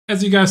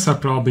As you guys are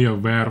probably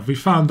aware, we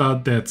found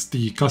out that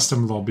the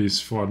custom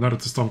lobbies for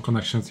Naruto Storm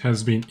Connections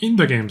has been in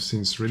the game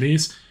since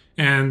release,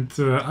 and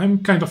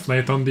I'm kind of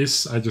late on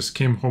this. I just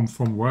came home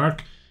from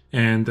work,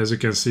 and as you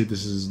can see,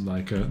 this is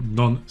like a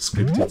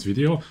non-scripted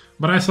video,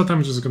 but I thought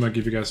I'm just gonna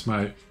give you guys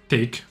my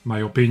take, my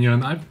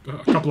opinion. A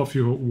couple of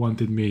you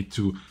wanted me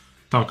to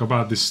talk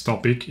about this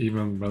topic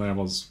even when I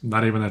was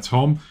not even at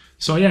home.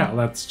 So yeah,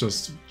 let's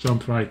just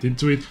jump right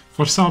into it.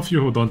 For some of you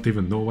who don't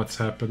even know what's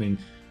happening,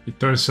 it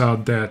turns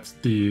out that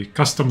the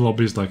custom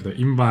lobbies like the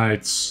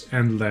invites,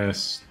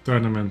 endless,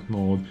 tournament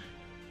mode,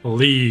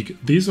 league,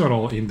 these are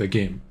all in the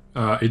game.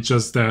 It's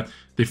just that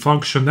the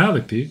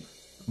functionality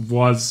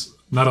was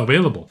not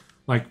available.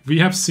 Like, we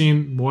have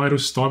seen Moeru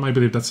Storm, I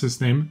believe that's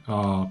his name,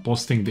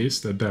 posting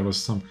this, that there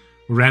was some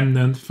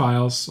remnant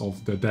files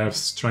of the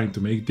devs trying to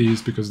make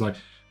these because like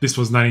this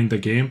was not in the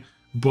game.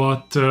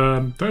 But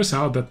turns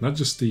out that not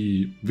just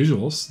the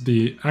visuals,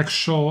 the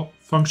actual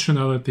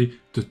functionality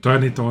to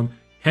turn it on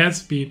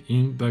has been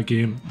in the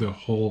game the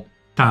whole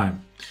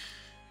time.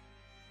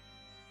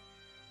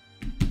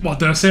 What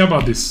do I say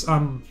about this?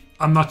 I'm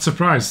not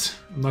surprised.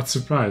 I'm not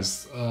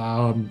surprised.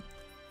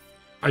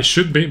 I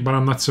should be, but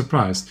I'm not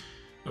surprised.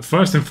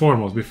 First and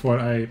foremost, before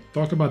I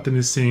talk about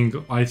anything,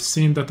 I've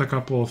seen that a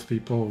couple of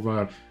people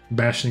were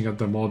bashing at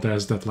the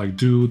modders that like,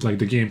 dude, like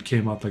the game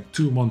came out like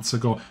 2 months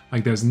ago,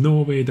 like there's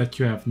no way that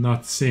you have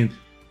not seen.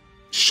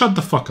 Shut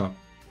the fuck up.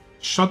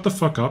 Shut the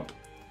fuck up.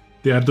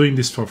 They are doing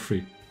this for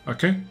free,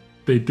 okay?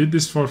 They did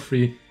this for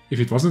free.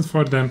 If it wasn't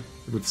for them,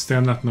 we would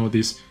still not know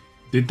this.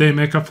 Did they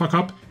make a fuck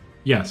up?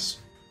 Yes.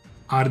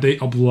 Are they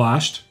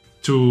obliged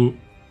to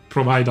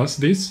provide us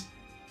this?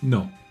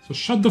 No. So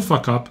shut the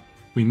fuck up.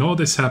 We know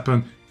this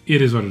happened.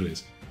 It is what it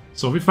is.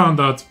 So we found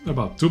out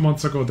about 2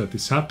 months ago that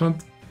this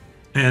happened.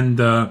 And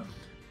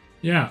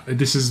yeah,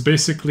 this is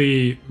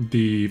basically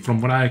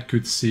from what I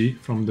could see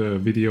from the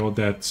video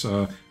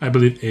that I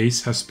believe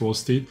Ace has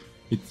posted.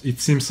 It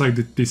seems like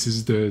that this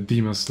is the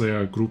Demon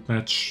Slayer group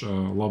match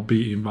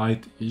lobby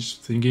invite-ish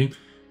thingy.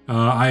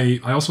 I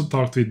also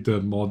talked with the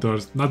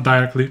modders, not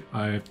directly.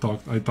 I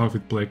talked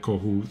with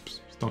Blako, who's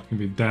talking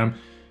with them,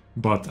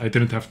 but I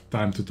didn't have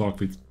time to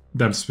talk with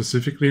them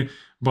specifically.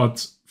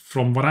 But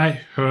from what I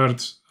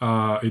heard,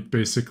 it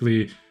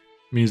basically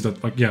means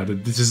that like, yeah,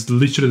 that this is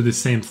literally the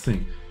same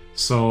thing.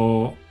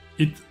 So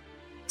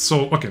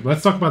okay,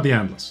 let's talk about the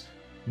Endless.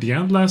 The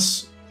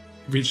Endless,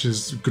 which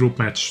is group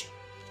match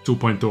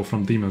 2.0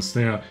 from Demon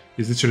Slayer,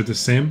 is literally the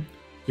same.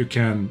 You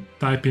can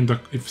type in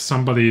if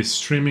somebody is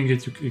streaming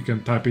it, you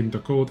can type in the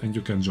code and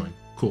you can join.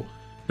 Cool.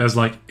 There's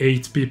like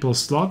 8 people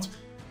slot,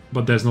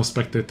 but there's no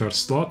spectator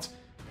slot.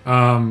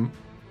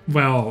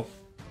 Well,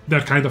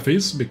 there kind of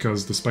is,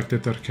 because the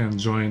spectator can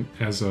join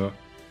as a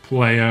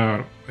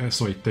player,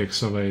 so it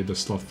takes away the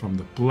slot from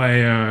the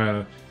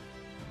player.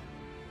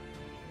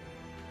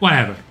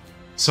 Whatever.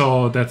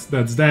 So that's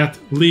that.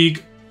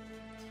 League,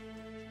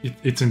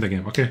 it's in the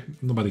game, okay?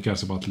 Nobody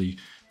cares about League.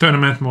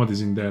 Tournament mode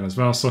is in there as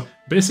well. So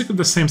basically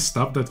the same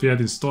stuff that we had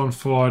in Storm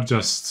 4,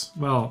 just,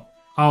 well,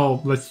 I'll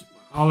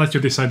let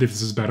you decide if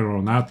this is better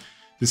or not.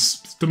 This,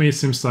 to me,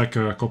 seems like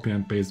a copy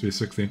and paste,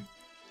 basically,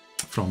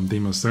 from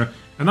Demon Slayer.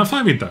 And I'm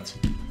fine with that.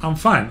 I'm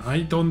fine.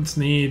 I don't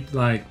need,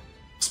 like,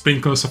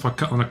 sprinkles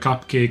on a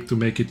cupcake to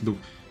make it look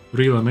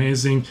real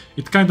amazing.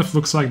 It kind of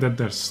looks like that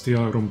there's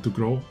still room to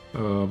grow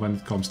when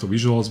it comes to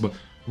visuals, but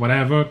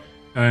whatever.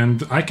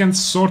 And I can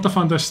sort of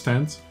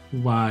understand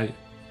why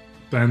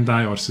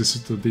Bandai or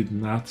Sisuto did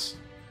not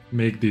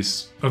make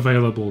this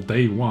available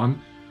day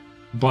one,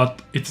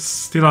 but it's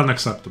still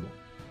unacceptable.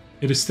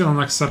 It is still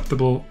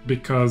unacceptable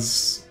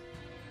because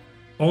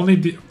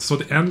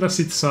the Endless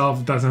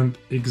itself doesn't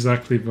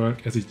exactly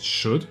work as it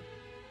should.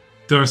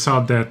 Turns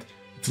out that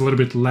it's a little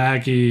bit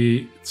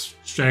laggy, it's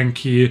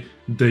janky,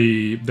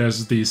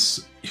 there's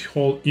this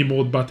whole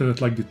emote button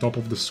at like the top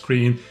of the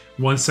screen.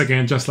 Once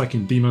again, just like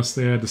in Demon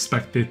Slayer, the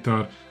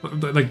spectator,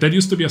 like there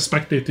used to be a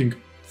spectating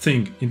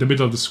thing in the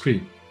middle of the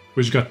screen,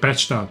 which got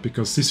patched out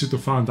because Sisuto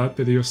found out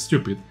that they were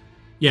stupid.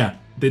 Yeah,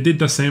 they did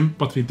the same,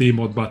 but with the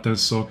emote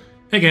buttons. So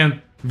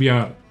again, we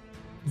are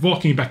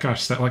walking back our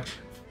step. Like,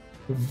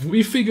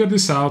 we figured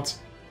this out,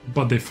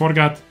 but they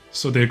forgot,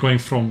 so they're going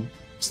from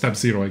step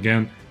 0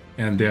 again,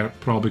 and they're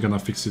probably gonna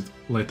fix it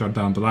later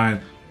down the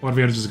line, or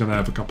we're just gonna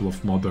have a couple of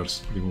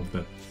modders remove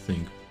that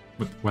thing,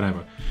 but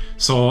whatever.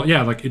 So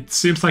yeah, like, it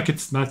seems like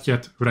it's not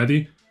yet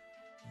ready,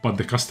 but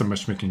the custom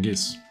matchmaking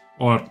is,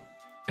 or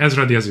as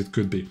ready as it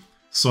could be.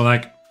 So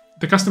like,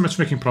 the custom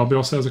matchmaking probably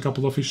also has a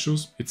couple of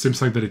issues. It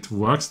seems like that it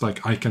works,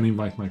 like I can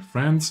invite my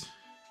friends,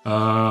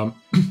 but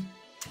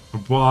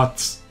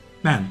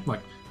man,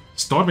 like,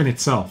 Storm in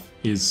itself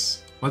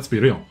is, let's be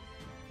real,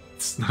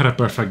 it's not a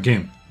perfect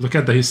game. Look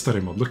at the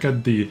history mode, look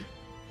at the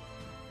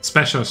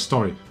special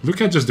story,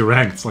 look at just the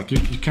ranks. Like, you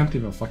can't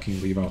even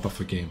fucking leave out of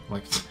a game,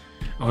 like,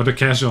 or the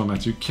casual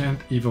match, you can't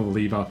even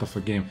leave out of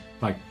a game.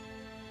 Like,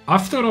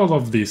 after all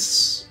of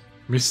these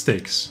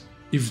mistakes,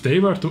 if they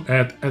were to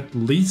add at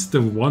least the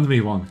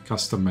 1v1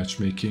 custom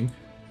matchmaking,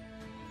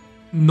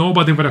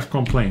 nobody would have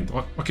complained.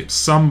 Okay,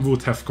 some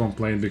would have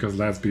complained because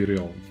let's be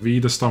real, we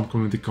the Storm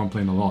community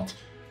complain a lot,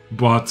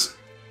 but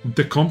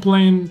the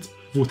complaint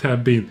would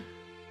have been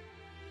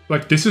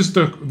like, this is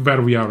the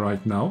where we are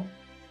right now.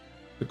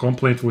 The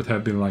complaint would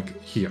have been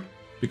like here,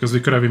 because we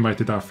could have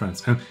invited our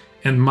friends,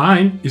 and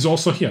mine is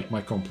also here,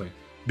 my complaint,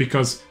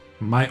 because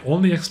my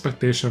only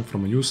expectation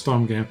from a new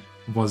Storm game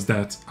was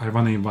that I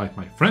want to invite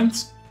my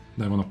friends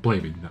and I want to play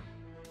with them.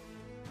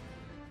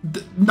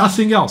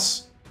 Nothing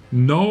else.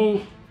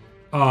 No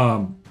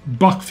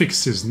bug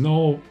fixes,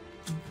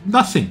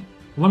 nothing.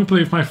 Let me play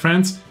with my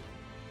friends,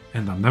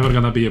 and I'm never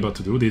gonna be able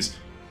to do this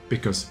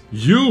because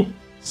you,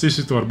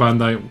 Sisitu or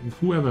Bandai,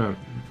 whoever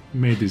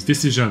made this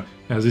decision,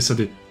 has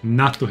decided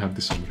not to have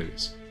this on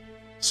release.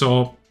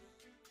 So,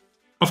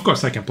 of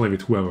course I can play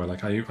with whoever.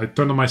 Like I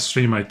turn on my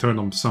stream, I turn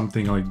on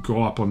something, I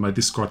go up on my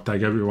Discord,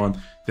 tag everyone,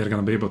 they're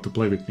gonna be able to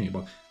play with me.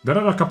 But there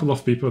are a couple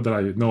of people that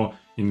I know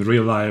in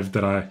real life,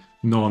 that I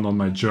known on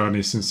my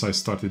journey since I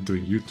started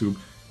doing YouTube.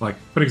 Like,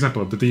 for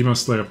example, the Demon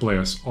Slayer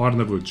players,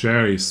 Arnavu,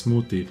 Jerry,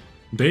 Smoothie,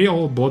 they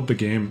all bought the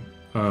game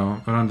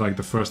around like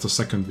the first or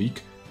second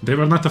week. They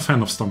were not a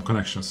fan of Storm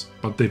Connections,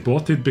 but they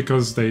bought it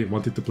because they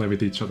wanted to play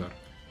with each other.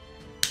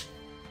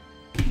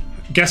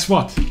 Guess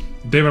what?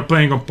 They were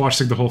playing on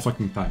Parsec the whole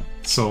fucking time.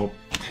 So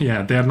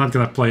yeah, they're not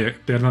gonna play.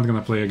 They're not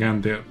gonna play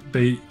again.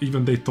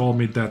 They told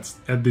me that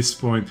at this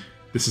point,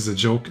 this is a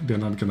joke. They're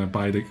not gonna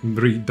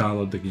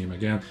re-download the game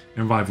again.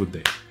 And why would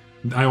they?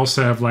 I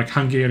also have like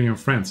Hungarian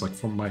friends, like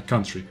from my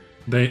country.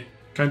 They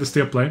kind of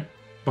still play,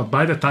 but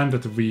by the time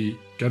that we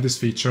get this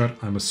feature,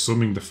 I'm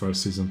assuming the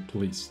first season,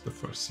 please, the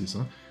first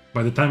season.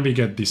 By the time we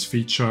get this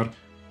feature,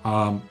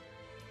 I'm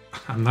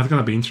not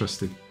gonna be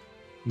interested.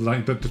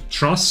 Like the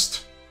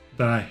trust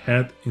that I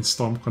had in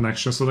Storm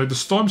Connection, so like the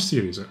Storm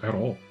series at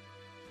all,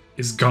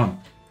 is gone.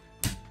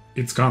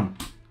 It's gone.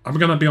 I'm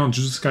gonna be on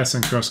Jujutsu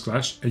Kaisen Curse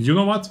Clash, and you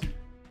know what?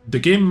 The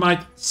game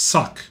might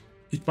suck.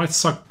 It might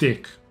suck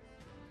dick,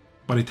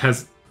 but it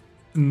has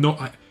no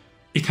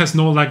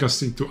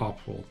legacy to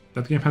uphold.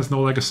 That game has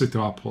no legacy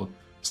to uphold.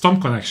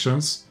 Storm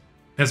Connections,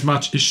 as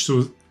much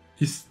issues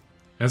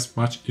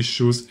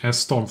as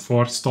Storm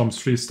 4, Storm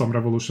 3, Storm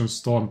Revolution,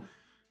 Storm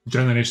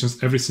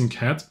Generations, everything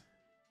had,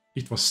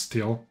 it was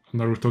still a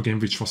Naruto game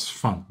which was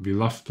fun. We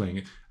loved playing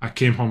it. I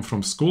came home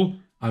from school,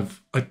 I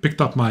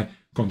picked up my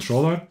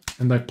controller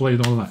and I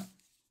played online.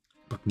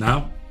 But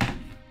now,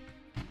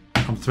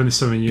 I'm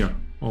 27 years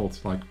old.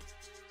 Like,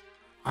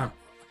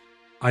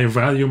 I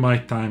value my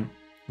time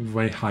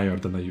way higher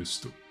than I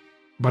used to.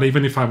 But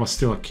even if I was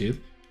still a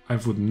kid, I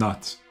would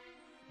not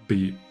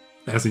be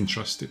as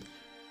interested.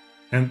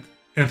 And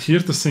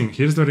here's the thing,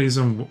 here's the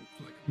reason,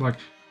 like,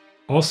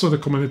 also the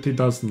community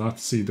does not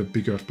see the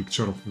bigger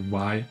picture of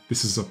why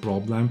this is a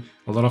problem.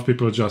 A lot of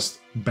people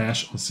just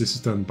bash on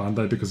Sisitu and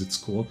Bandai because it's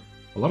cool.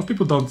 A lot of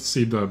people don't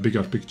see the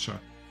bigger picture.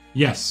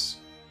 Yes,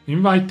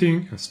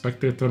 inviting a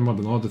spectator mode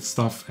and all that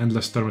stuff,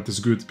 Endless Tournament is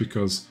good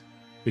because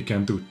we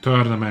can do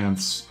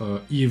tournaments,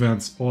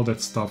 events, all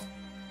that stuff.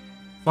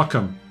 Fuck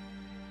them.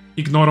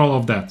 Ignore all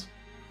of that.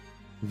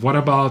 What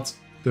about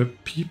the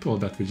people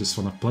that we just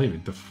want to play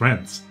with, the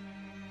friends?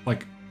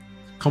 Like,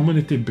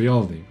 community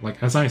building.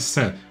 Like, as I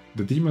said,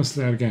 the Demon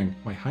Slayer gang,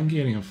 my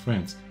Hungarian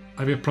friends,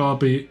 I will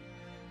probably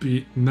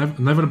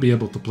never be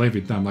able to play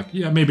with them. Like,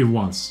 yeah, maybe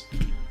once.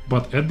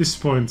 But at this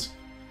point,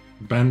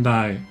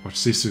 Bandai or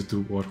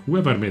Sisitu or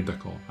whoever made the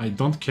call, I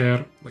don't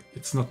care. Like,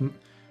 it's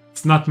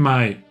not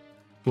my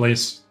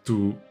place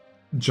to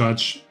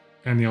judge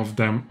any of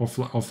them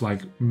of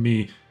like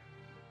me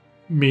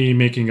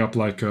making up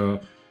like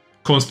a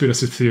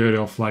conspiracy theory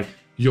of like,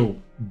 yo,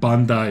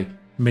 Bandai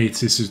made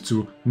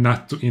Sisitu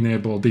not to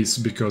enable this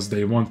because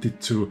they wanted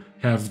to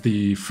have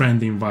the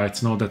friend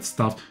invites and all that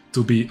stuff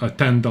to be a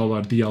 $10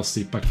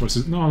 DLC pack for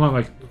Sisitu. No,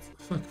 like,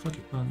 fuck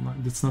it,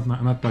 it's not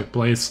my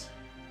place.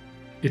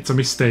 It's a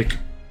mistake.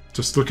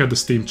 Just look at the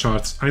Steam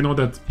charts. I know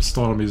that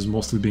Storm is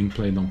mostly being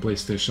played on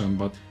PlayStation,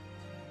 but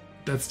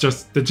that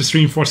just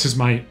reinforces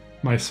my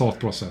thought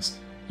process.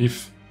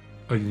 If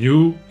a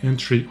new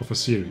entry of a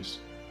series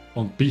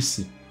on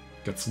PC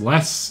gets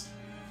less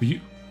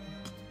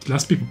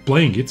people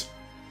playing it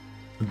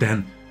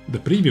than the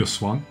previous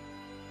one.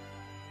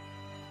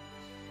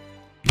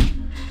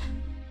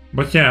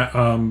 But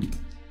yeah,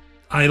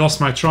 I lost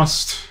my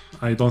trust.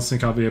 I don't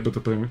think I'll be able to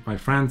play with my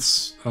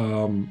friends.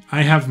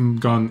 I haven't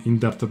gone in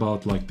depth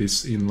about like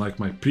this in like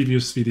my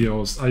previous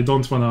videos. I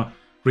don't wanna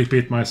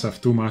repeat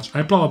myself too much.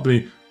 I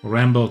probably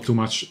ramble too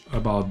much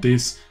about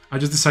this. I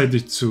just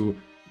decided to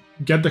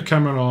get the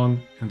camera on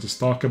and just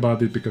talk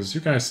about it because you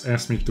guys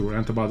asked me to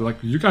rant about it. Like,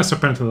 you guys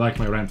apparently like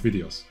my rant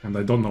videos, and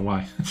I don't know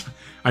why.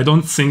 I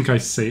don't think I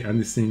say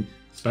anything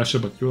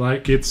special, but you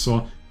like it,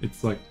 so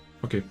it's like,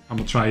 okay, I'm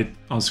gonna try it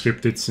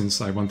unscripted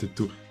since I wanted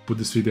to put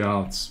this video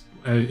out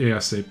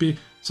ASAP.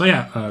 So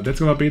yeah, that's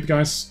gonna be it,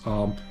 guys.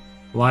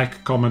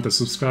 Like, comment, and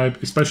subscribe.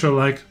 Especially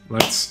like,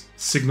 let's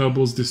signal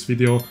boost this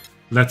video.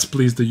 Let's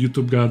please the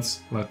YouTube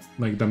gods. Let's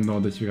make them know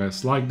that you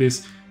guys like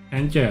this.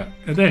 And yeah,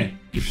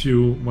 if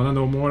you wanna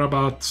know more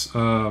about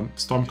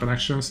Storm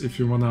Connections, if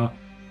you wanna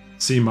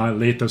see my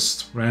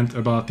latest rant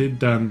about it,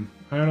 then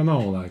I don't know,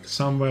 like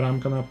somewhere I'm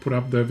gonna put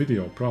up the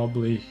video,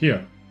 probably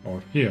here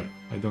or here.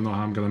 I don't know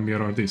how I'm gonna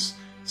mirror this.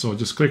 So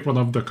just click one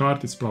of the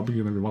cards, it's probably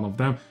gonna be one of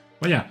them.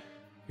 But yeah,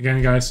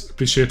 again guys,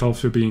 appreciate all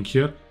of you being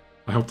here.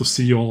 I hope to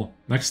see you all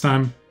next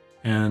time,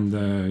 and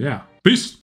yeah, peace!